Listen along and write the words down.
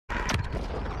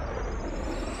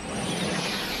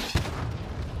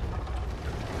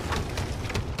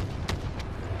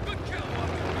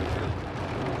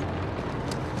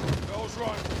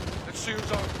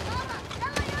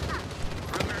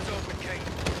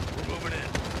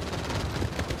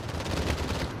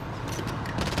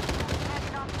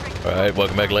Alright,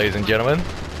 welcome back, ladies and gentlemen.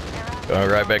 Going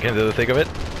right back into the thick of it.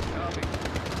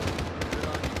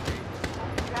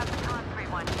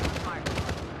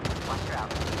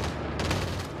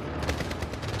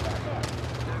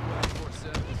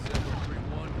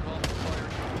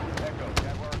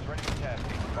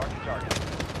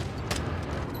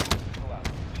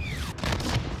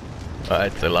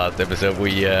 Alright, so last episode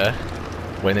we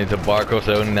went into Barkov's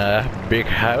own big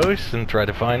house and tried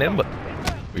to find him, but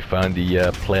we found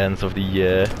the plans of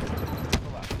the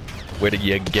where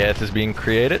the gas is being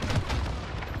created.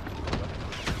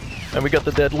 And we got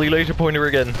the deadly laser pointer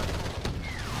again.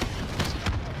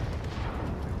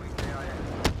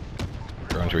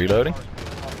 Drone's reloading.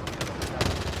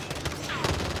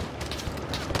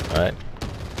 Alright,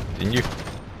 continue.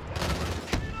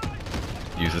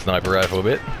 Use the sniper rifle a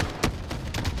bit.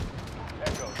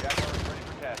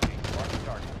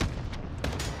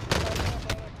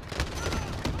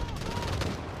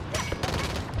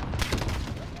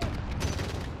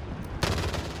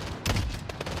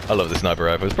 I love the sniper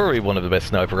rifle. It's probably one of the best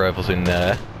sniper rifles in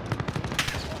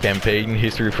campaign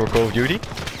history for Call of Duty.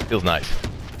 Feels nice.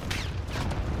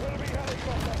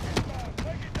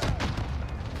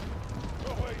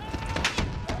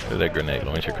 Where's that grenade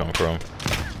launcher coming from?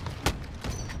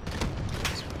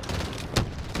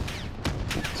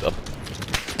 Oops, up.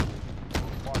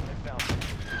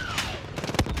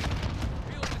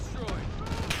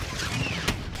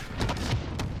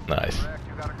 Nice.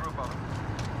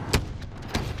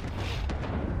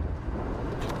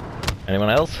 Anyone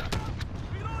else?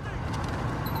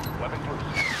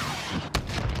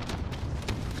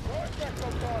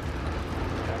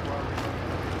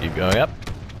 Keep going up.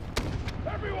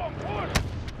 Everyone, push!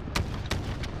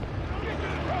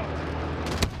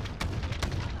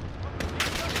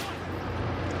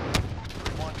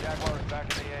 Jaguar is back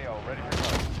in the AO, ready for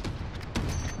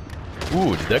go.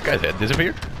 Ooh, did that guy's head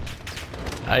disappear?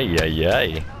 Ay ay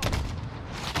ay.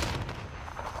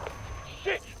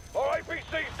 Shit! Our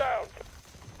APC's down!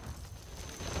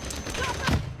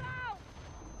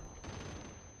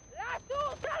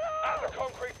 At the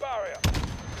concrete barrier!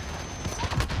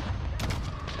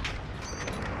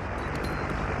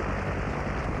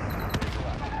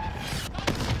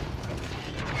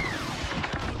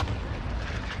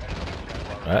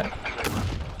 Alright.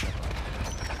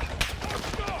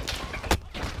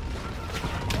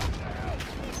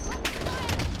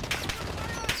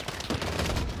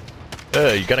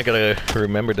 You kinda gotta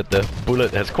remember that the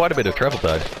bullet has quite a bit of travel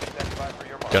time.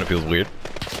 Kinda feels weird.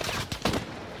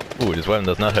 Ooh, this weapon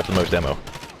does not have the most ammo.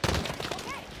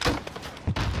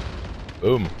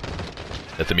 Boom.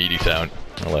 That's a meaty sound.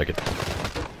 I like it.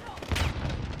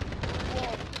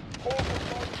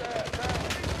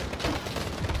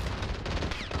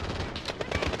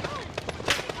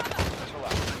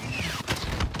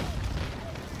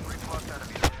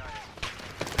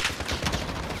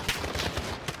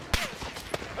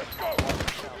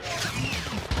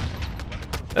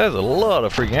 There's a lot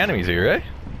of freaking enemies here, eh?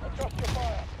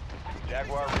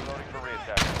 Jaguar reloading for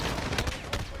reattack.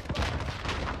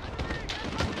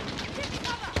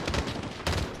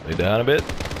 Lay down a bit.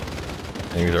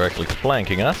 Enemies are actually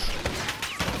flanking us.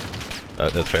 Oh,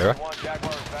 that's fair.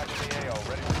 Jaguar is back in the AO,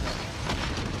 ready for go.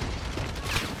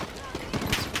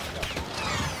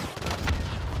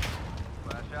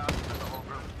 Flash out to the whole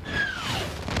group.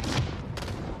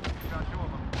 Got two of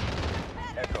them.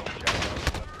 Echo,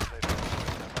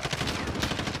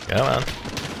 Come on.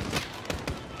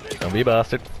 Don't be a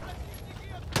bastard.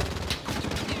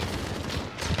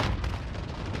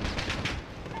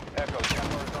 Echo,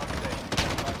 Jaguar is on stage.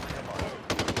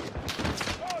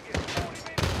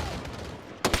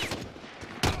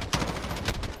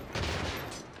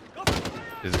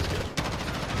 This is good.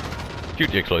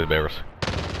 Shoot the explosive barrels.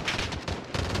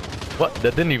 What?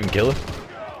 That didn't even kill him?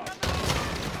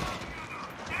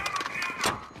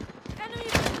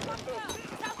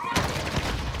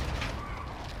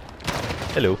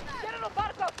 Hello. General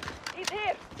Barkov, he's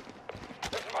here.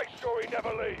 Let's make sure he never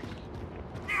leaves.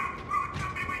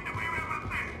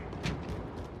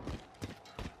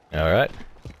 Alright.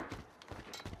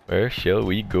 Where shall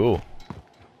we go?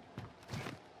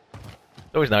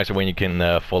 It's always nicer when you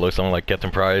can follow someone like Captain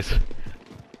Price.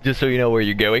 Just so you know where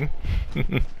you're going.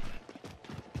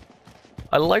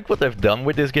 I like what they've done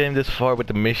with this game this far with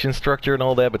the mission structure and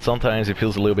all that, but sometimes it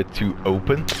feels a little bit too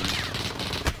open.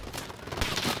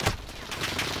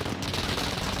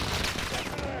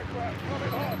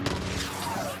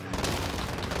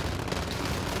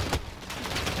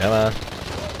 Come on.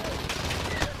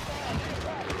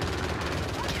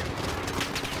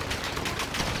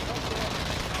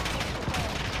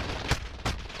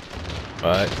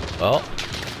 Alright, well,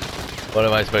 What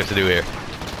am I supposed to do here?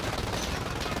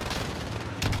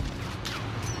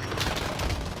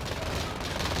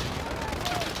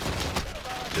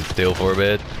 Sit still for a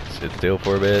bit. Sit still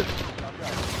for a bit.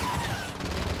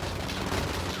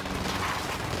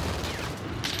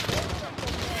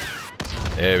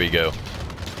 There we go.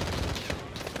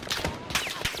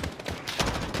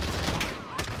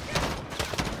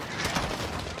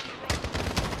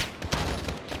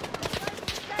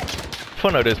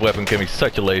 Fun how this weapon can be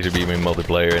such a laser beam in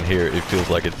multiplayer, and here it feels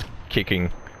like it's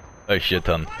kicking a shit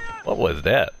ton. What was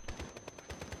that?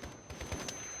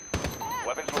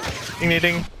 Ding ding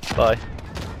ding. Bye.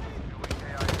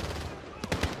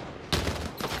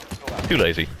 Too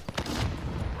lazy.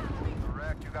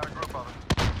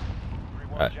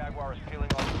 Alright.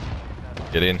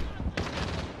 Get in.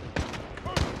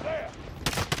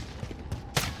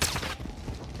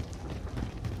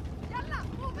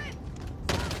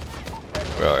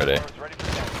 Where are they?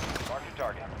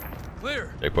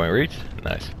 Clear. Checkpoint reached.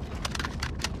 Nice.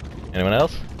 Anyone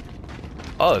else?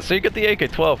 Oh, so you get the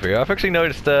AK-12 here. I've actually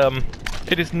noticed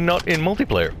it is not in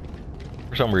multiplayer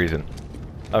for some reason.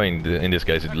 I mean, in this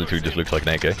case, it literally just looks like an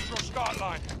AK. Start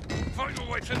line. Find your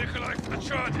way to Nikolai for the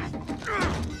charges.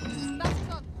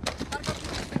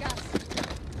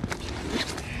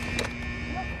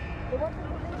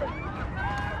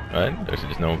 Alright, there's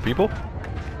just normal people.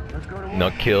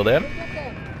 Not kill them.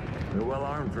 They're well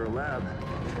armed for a lab.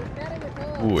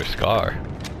 Ooh, a scar.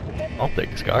 I'll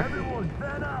take the scar. Everyone,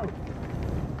 fan out!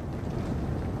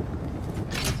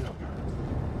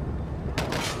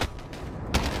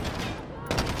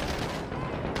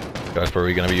 Scar's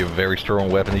probably gonna be a very strong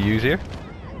weapon to use here.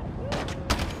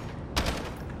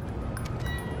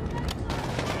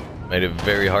 Made it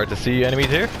very hard to see enemies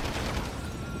here.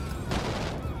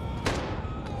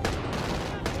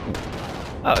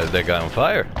 Oh, is that guy on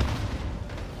fire?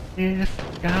 Yes,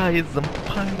 guy is on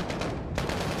fire.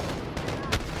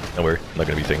 Don't worry, I'm not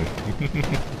gonna be singing.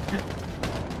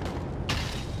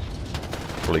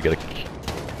 Probably get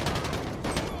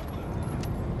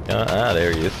a...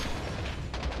 there he is.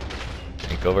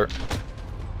 In cover.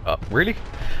 Oh, really?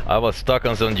 I was stuck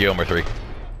on some geometry.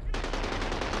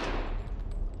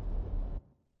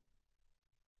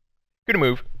 Good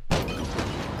move.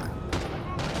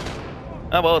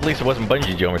 Ah, well, at least it wasn't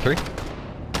bungee geometry.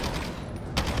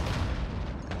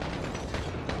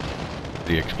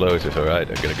 The explosives, alright,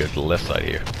 I gotta go to the left side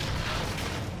here.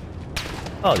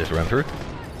 I'll just run through.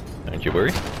 Don't you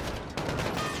worry.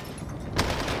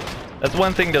 That's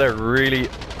one thing that I really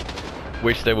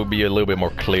wish they would be a little bit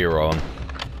more clear on.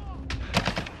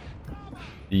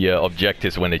 The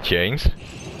objectives when they change.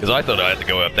 Because I thought I had to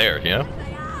go up there, you know?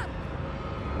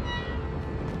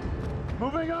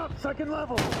 Moving up, second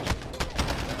level!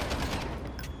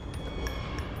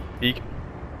 Peek.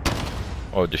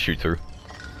 Or just shoot through.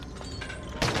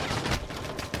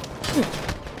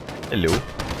 Hello.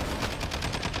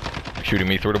 Shooting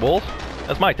me through the walls?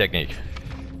 That's my technique.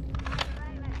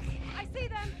 I see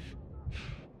them.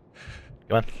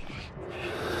 Come on.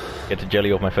 Get the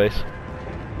jelly off my face.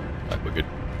 Alright, we're good.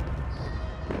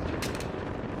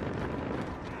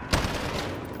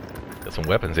 Got some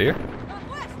weapons here.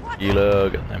 Kilo,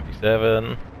 got an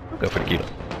MP7. We'll go for the kilo.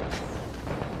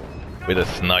 With a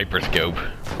sniper scope.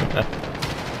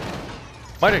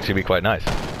 Might actually be quite nice.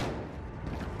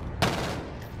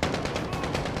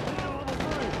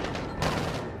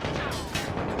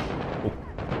 Ooh.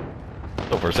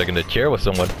 Thought for a second the chair was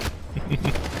someone.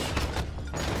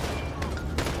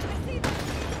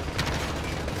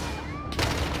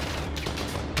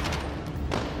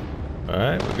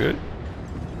 Alright, we're good.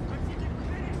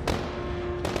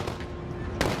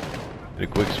 Did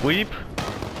a quick sweep.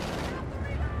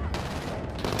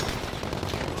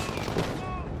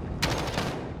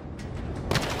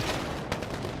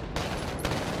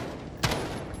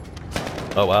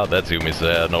 Oh wow, that zoom is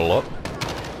not a lot.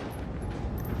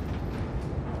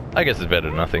 I guess it's better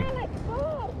than nothing.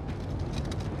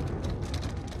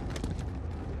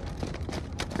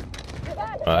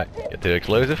 Alright, get the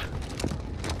explosive.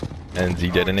 And the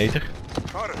detonator.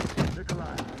 Carter.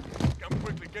 Nikolai. Come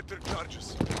quickly, get their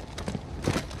charges.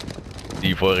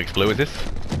 D4 explosives.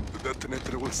 The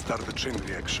detonator will start the chain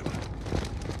reaction.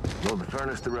 Load the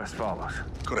furnace, the rest follows.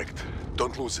 Correct.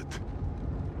 Don't lose it.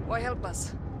 Why help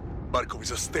us? Barkov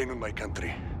is a stain on my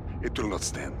country. It will not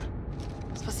stand.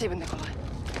 Спасибо, Nikolai.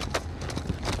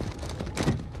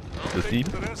 Proceed.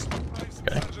 The rest,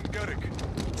 Okay. Sergeant Garrick.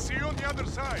 See you on the other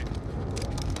side.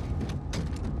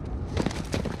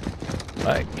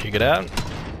 Alright, kick it out.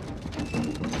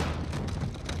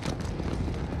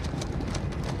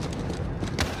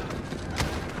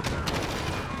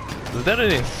 Is that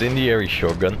an incendiary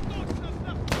shotgun?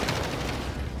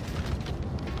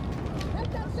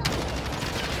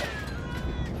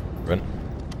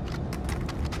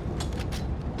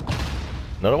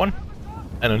 Another one?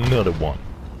 And another one.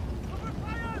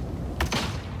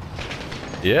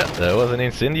 Yeah, that was an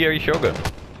incendiary shotgun.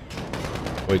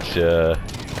 Which, yeah,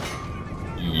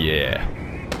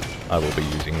 I will be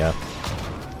using now.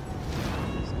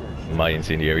 My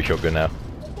incendiary shotgun now.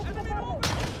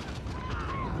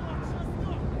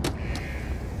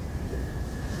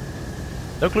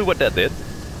 No clue what that did,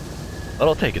 but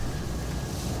I'll take it.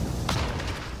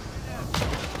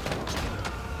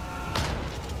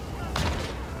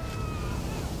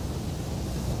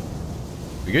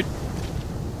 We good?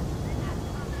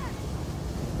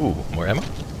 Ooh, more ammo?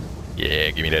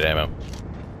 Yeah, give me that ammo.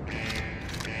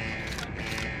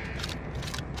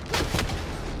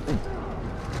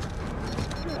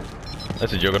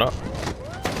 That's a juggernaut.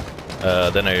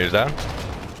 Detonator's down.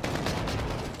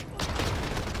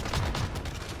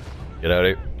 Get out of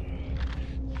here.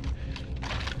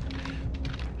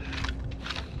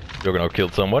 Juggernaut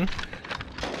killed someone.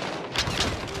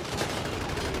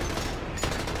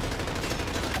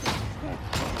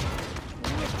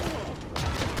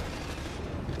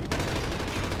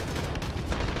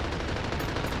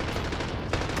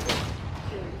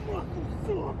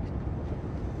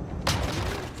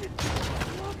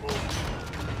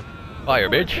 Fire,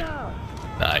 bitch.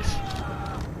 Nice.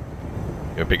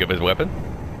 You gonna pick up his weapon?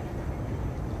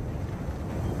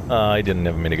 I didn't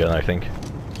have a minigun, I think.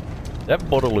 That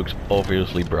bottle looks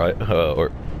obviously bright,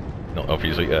 or not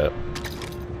obviously,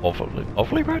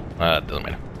 awfully bright? It doesn't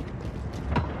matter.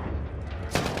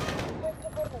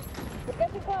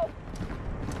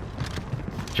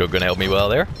 Sure gonna help me well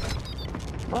there?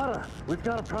 Potter, we've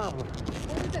got a problem.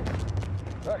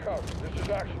 Echo, this is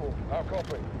Actual. How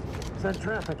copy? Send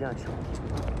traffic, Actual.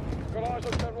 Got eyes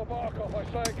on General Barkov.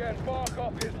 I say again,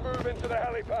 Barkov is moving to the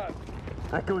helipad.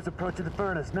 Echo's approaching the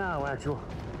furnace now, Actual.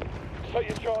 Set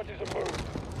your charges and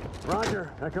move. Roger,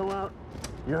 Echo out.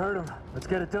 You heard him. Let's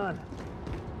get it done.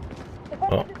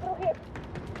 Oh.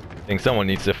 Think someone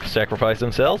needs to sacrifice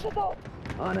themselves?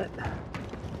 On it.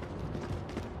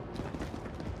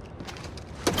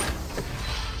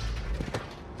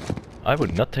 I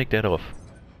would not take that off.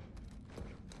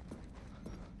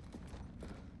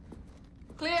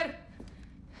 Clear!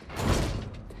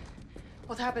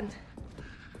 What happened?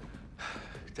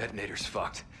 Detonator's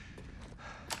fucked.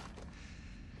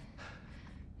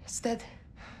 It's dead.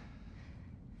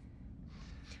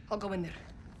 I'll go in there.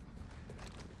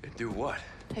 And do what?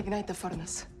 Ignite the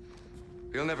furnace.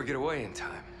 You'll never get away in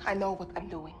time. I know what I'm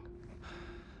doing.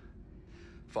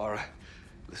 Farah,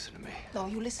 listen to me. No,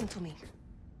 you listen to me.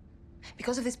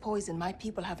 Because of this poison, my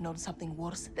people have known something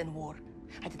worse than war.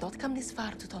 I did not come this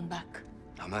far to turn back.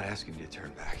 I'm not asking you to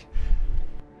turn back.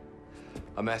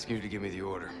 I'm asking you to give me the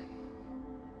order.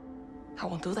 I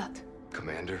won't do that.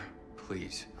 Commander,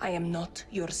 please. I am not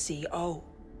your CO.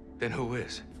 Then who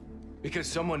is? Because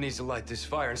someone needs to light this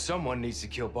fire and someone needs to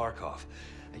kill Barkov.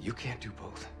 And you can't do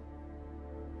both.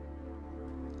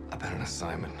 I've been an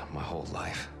assignment my whole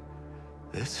life.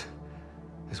 This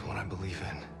is what I believe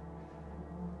in.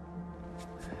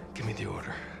 Give me the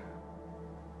order.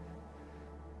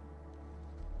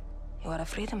 You are a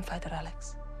freedom fighter,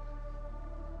 Alex.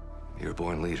 You're a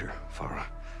born leader, Farah.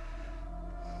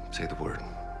 Say the word.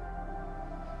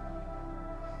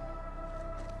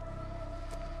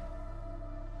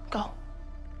 Go.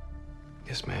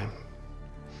 Yes, ma'am.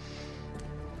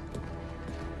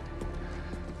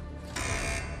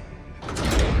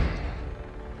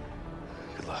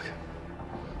 Good luck.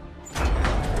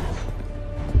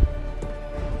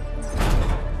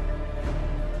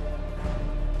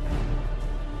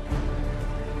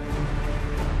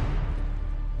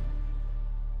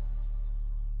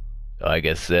 I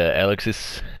guess Alex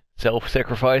is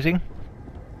self-sacrificing.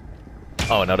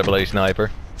 Oh, another bloody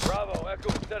sniper. Bravo, Echo,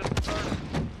 set at the furnace.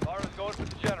 Farah's going for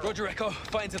the general. Roger, Echo.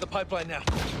 Fight into the pipeline now.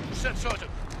 Set,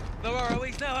 Sergeant. No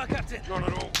ROEs now, huh, Captain? None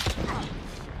at all.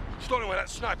 Starting with that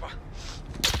sniper.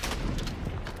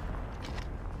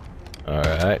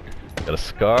 Alright. Got a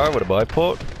scar with a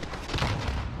biport.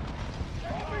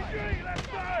 RPG, left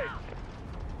side!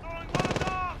 Throwing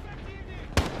one off!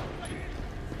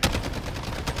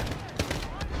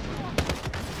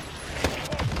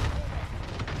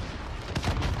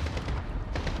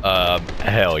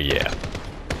 Hell yeah.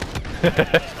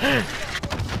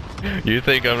 You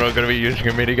think I'm not gonna be using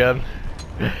a minigun?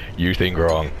 You think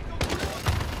wrong.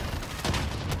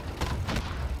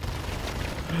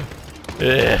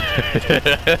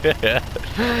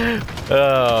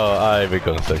 Oh, I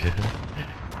become such a...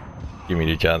 Give me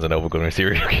the chance and I'll become a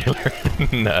serial killer.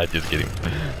 Nah, just kidding.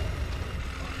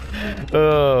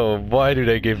 Oh, why do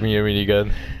they give me a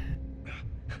minigun?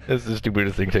 That's the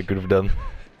stupidest things I could have done.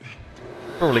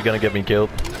 Probably gonna get me killed.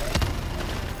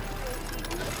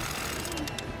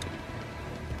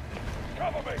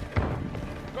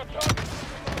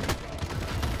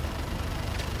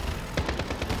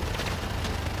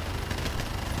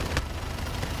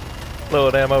 Low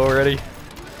on ammo already.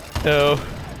 No.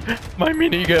 My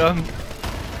minigun.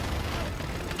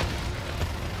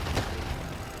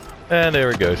 And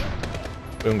there it goes.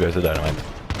 Boom goes the dynamite.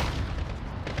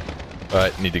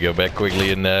 Alright, need to go back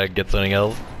quickly and get something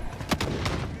else.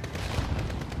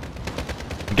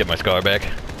 Get my scar back.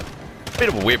 Bit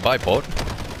of a weird bipod.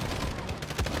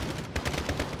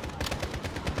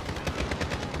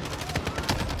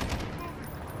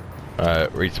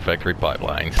 Alright, reach the factory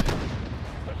pipelines.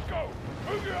 Let's go.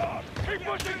 Move your ass. Keep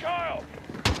pushing, Kyle.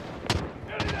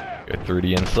 Get in there. Go through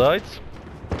the insides.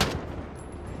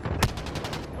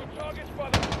 Good targets by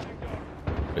the fucking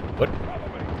gun. Wait, what? Cover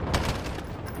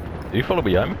me. Did you follow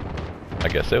behind me? I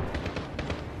guess so.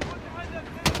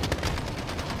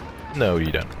 No,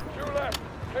 you don't. Two left.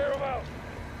 Clear them out.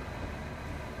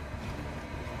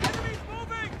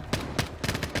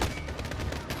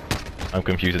 I'm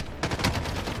confused.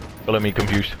 Follow me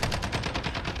confused.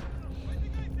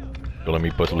 Follow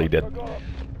me possibly dead.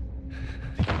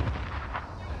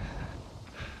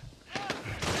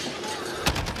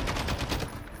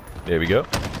 There we go.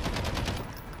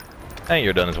 And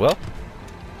you're done as well.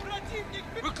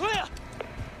 We're clear!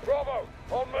 Bravo,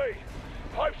 on me.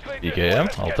 Pipes lead this way. EKM,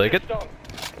 Let's I'll get take this it. done.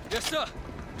 Yes, sir.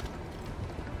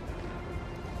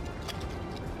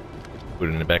 Put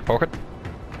it in the back pocket.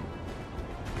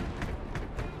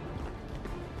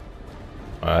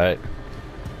 Alright.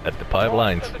 At the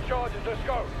pipelines. Set the charges, let's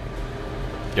go.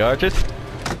 Charges.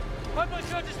 Pipeline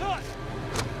charge is hot!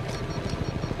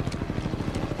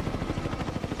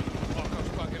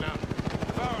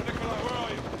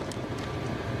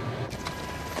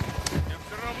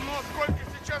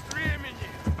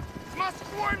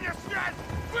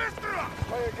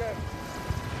 Say again.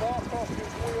 Barkov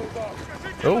is wheeled up.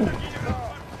 Oh,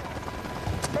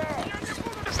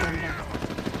 Stand by.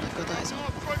 I've got eyes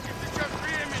on.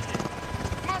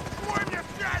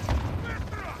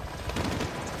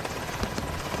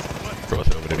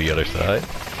 cross over to the other side.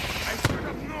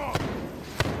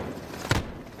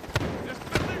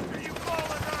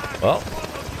 Well,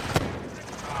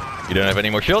 you don't have any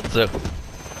more shots, so.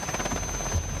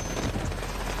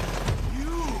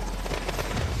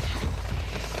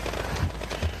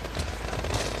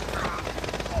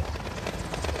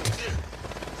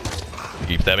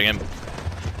 Keep stabbing him.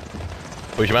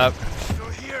 Push him out.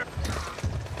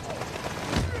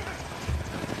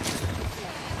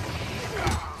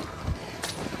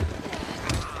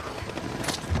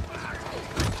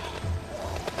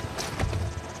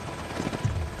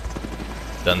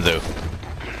 Dunzo.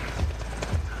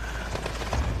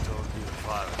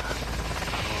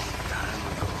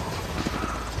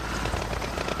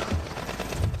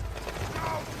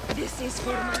 This is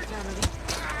for my family.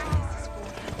 This is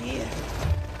for here.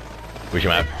 Push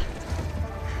him out.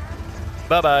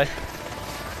 Bye bye.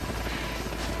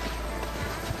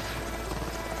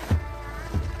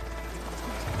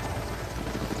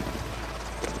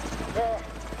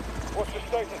 What's the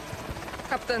status?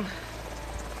 Captain,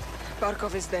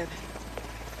 Barkov is dead.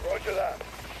 Roger that.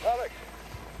 Alex,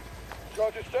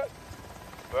 charges set?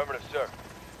 Affirmative, sir.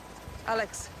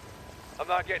 Alex, I'm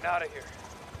not getting out of here.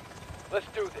 Let's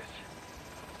do this.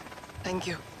 thank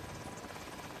you.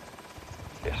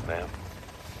 Yes, ma'am.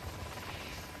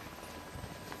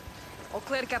 All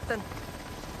clear, Captain.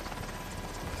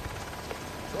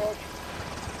 Roger.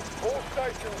 All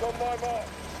stations on my mark.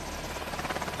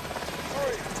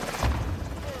 3,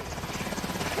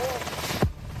 2, 1.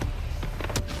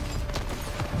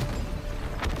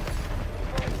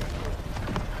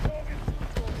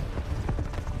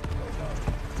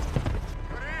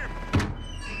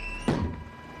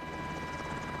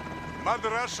 Mother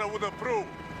Russia would approve.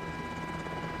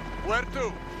 Where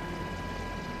to?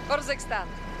 Kazakhstan.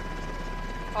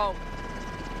 Home.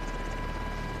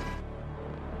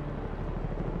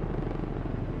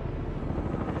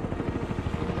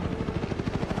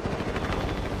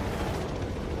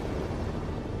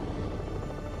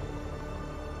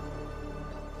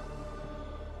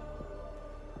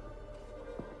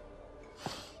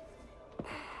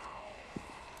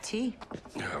 Tea.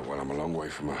 Yeah, well, I'm a long way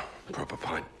from a proper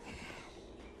pint.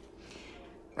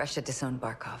 Russia disowned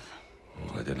Barkov.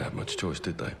 Well, they didn't have much choice,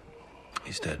 did they?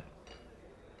 He's dead.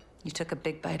 You took a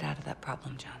big bite out of that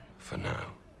problem, John. For now.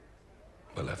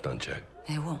 But left unchecked.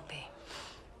 It won't be.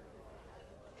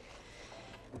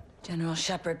 General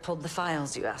Shepard pulled the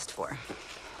files you asked for.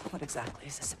 What exactly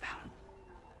is this about?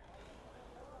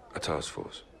 A task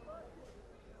force.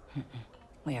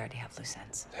 We already have loose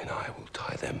ends. Then I will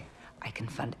tie them. I can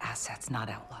fund assets, not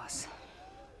outlaws.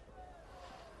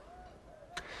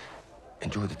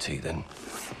 Enjoy the tea, then.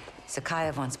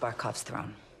 Sakayev wants Barkov's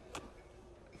throne.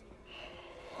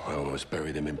 I almost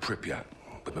buried him in Pripyat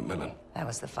with Macmillan. That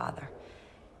was the father.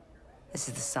 This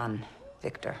is the son,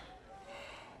 Victor.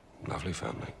 Lovely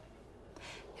family.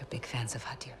 They're big fans of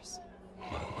Hadir's.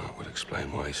 Well, that would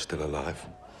explain why he's still alive.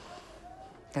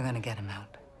 They're gonna get him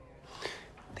out.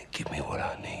 Then give me what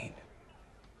I need.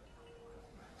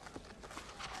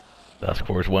 Task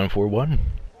Force 141.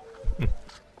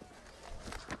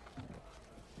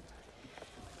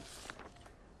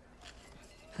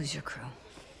 Who's your crew?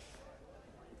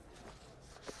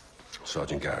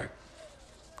 Sergeant Garrick.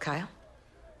 Kyle?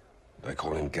 They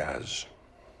call him Gaz.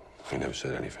 He never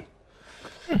said anything.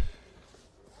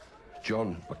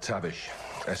 John McTavish,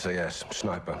 SAS,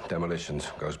 sniper,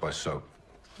 demolitions, goes by SOAP.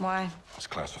 Why? It's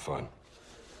classified.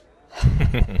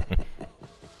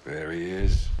 There he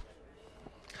is.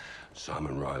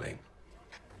 Simon Riley.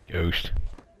 Ghost.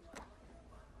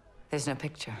 There's no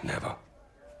picture. Never.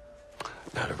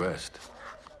 Now the rest.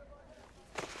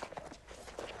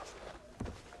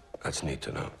 That's neat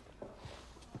to know.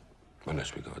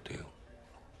 Unless we got a deal.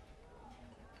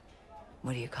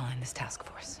 What are you calling this task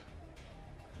force?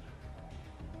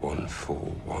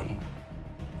 141.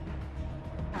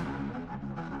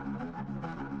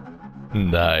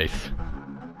 Nice.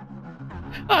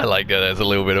 I like that as a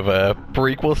little bit of a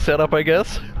prequel setup, I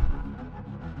guess.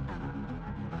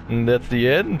 And that's the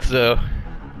end, so...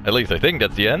 At least I think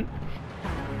that's the end.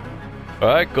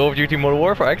 Alright, Call of Duty Modern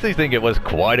Warfare. I actually think it was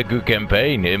quite a good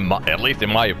campaign, at least in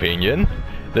my opinion.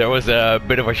 There was a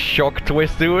bit of a shock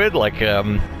twist to it, like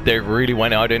they really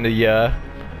went out in the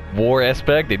war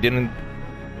aspect. They didn't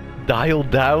dial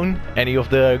down any of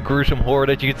the gruesome horror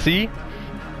that you could see.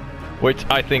 Which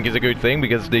I think is a good thing,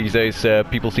 because these days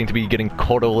people seem to be getting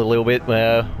coddled a little bit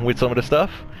with some of the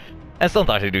stuff. And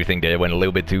sometimes I do think they went a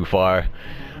little bit too far.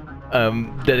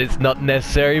 That it's not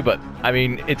necessary, but I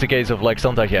mean, it's a case of like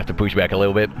sometimes you have to push back a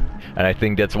little bit. And I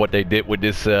think that's what they did with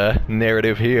this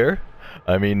narrative here.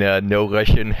 I mean, No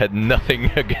Russian had nothing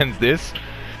against this.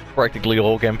 Practically the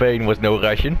whole campaign was no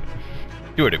Russian.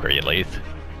 To a degree at least.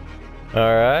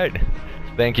 Alright.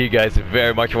 Thank you guys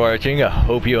very much for watching. I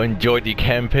hope you enjoyed the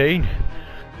campaign.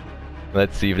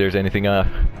 Let's see if there's anything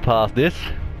past this.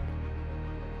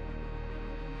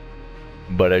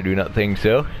 But I do not think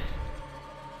so.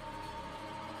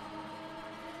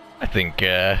 I think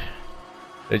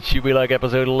it should be like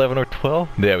episode 11 or 12.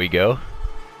 There we go.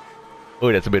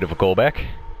 Oh, that's a bit of a callback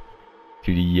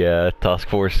to the Task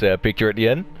Force picture at the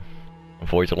end.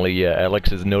 Unfortunately,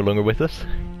 Alex is no longer with us.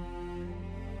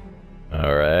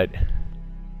 Alright.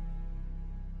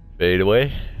 Fade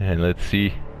away, and let's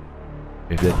see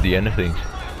if that's the end of things.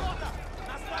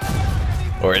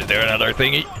 Or is there another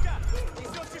thingy?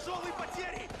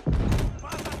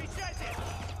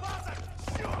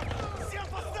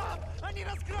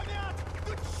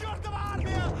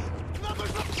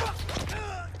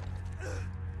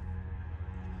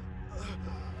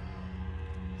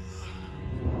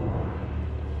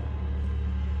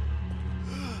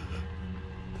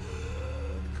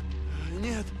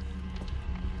 Нет!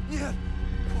 Нет!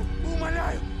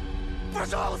 Умоляю!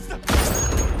 Пожалуйста!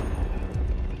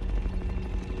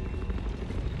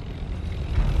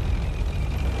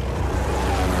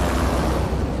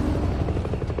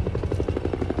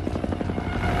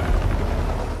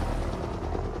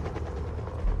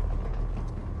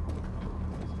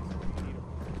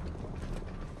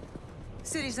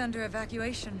 City's under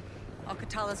evacuation.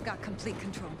 Alcatala's got complete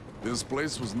control. This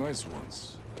place was nice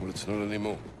once. Well, it's not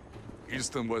anymore.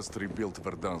 East and West rebuilt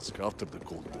Verdansk after the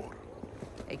Cold War.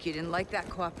 AQ didn't like that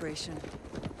cooperation.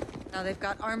 Now they've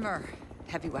got armor,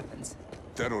 heavy weapons.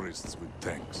 Terrorists with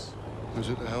tanks. Who's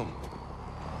at the helm?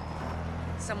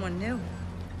 Someone new.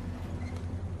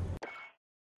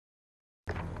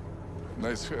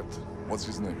 Nice hit. What's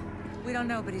his name? We don't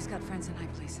know, but he's got friends in high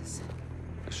places.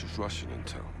 This is Russian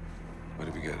intel. Where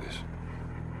did we get this?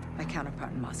 My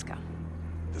counterpart in Moscow.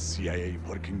 The CIA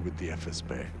working with the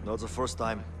FSB. Not the first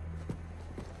time.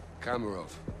 Kamarov.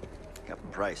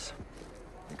 Captain Price.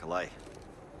 Nikolai.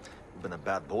 You've been a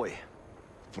bad boy.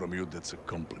 From you, that's a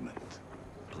compliment.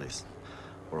 Please.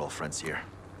 We're all friends here.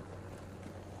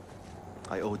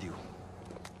 I owed you.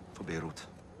 For Beirut.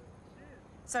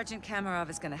 Sergeant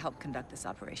Kamarov is going to help conduct this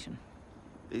operation.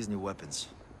 These new weapons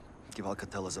give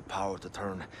Alcatala the power to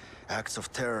turn acts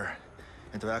of terror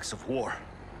into acts of war.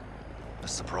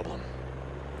 That's the problem.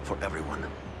 For everyone.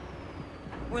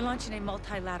 We're launching a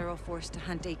multilateral force to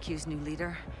hunt AQ's new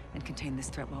leader and contain this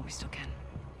threat while we still can.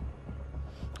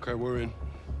 Okay, we're in.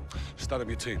 Start up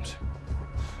your teams.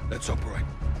 Let's operate.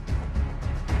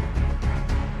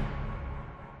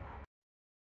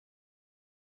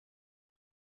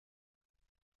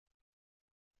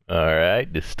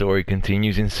 Alright, the story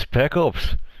continues in Spec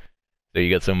Ops. So you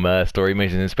got some story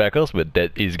missions and speckles, but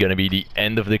that is gonna be the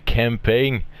end of the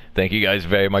campaign. Thank you guys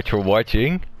very much for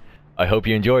watching. I hope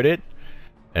you enjoyed it,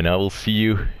 and I will see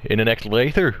you in the next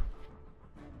playthrough.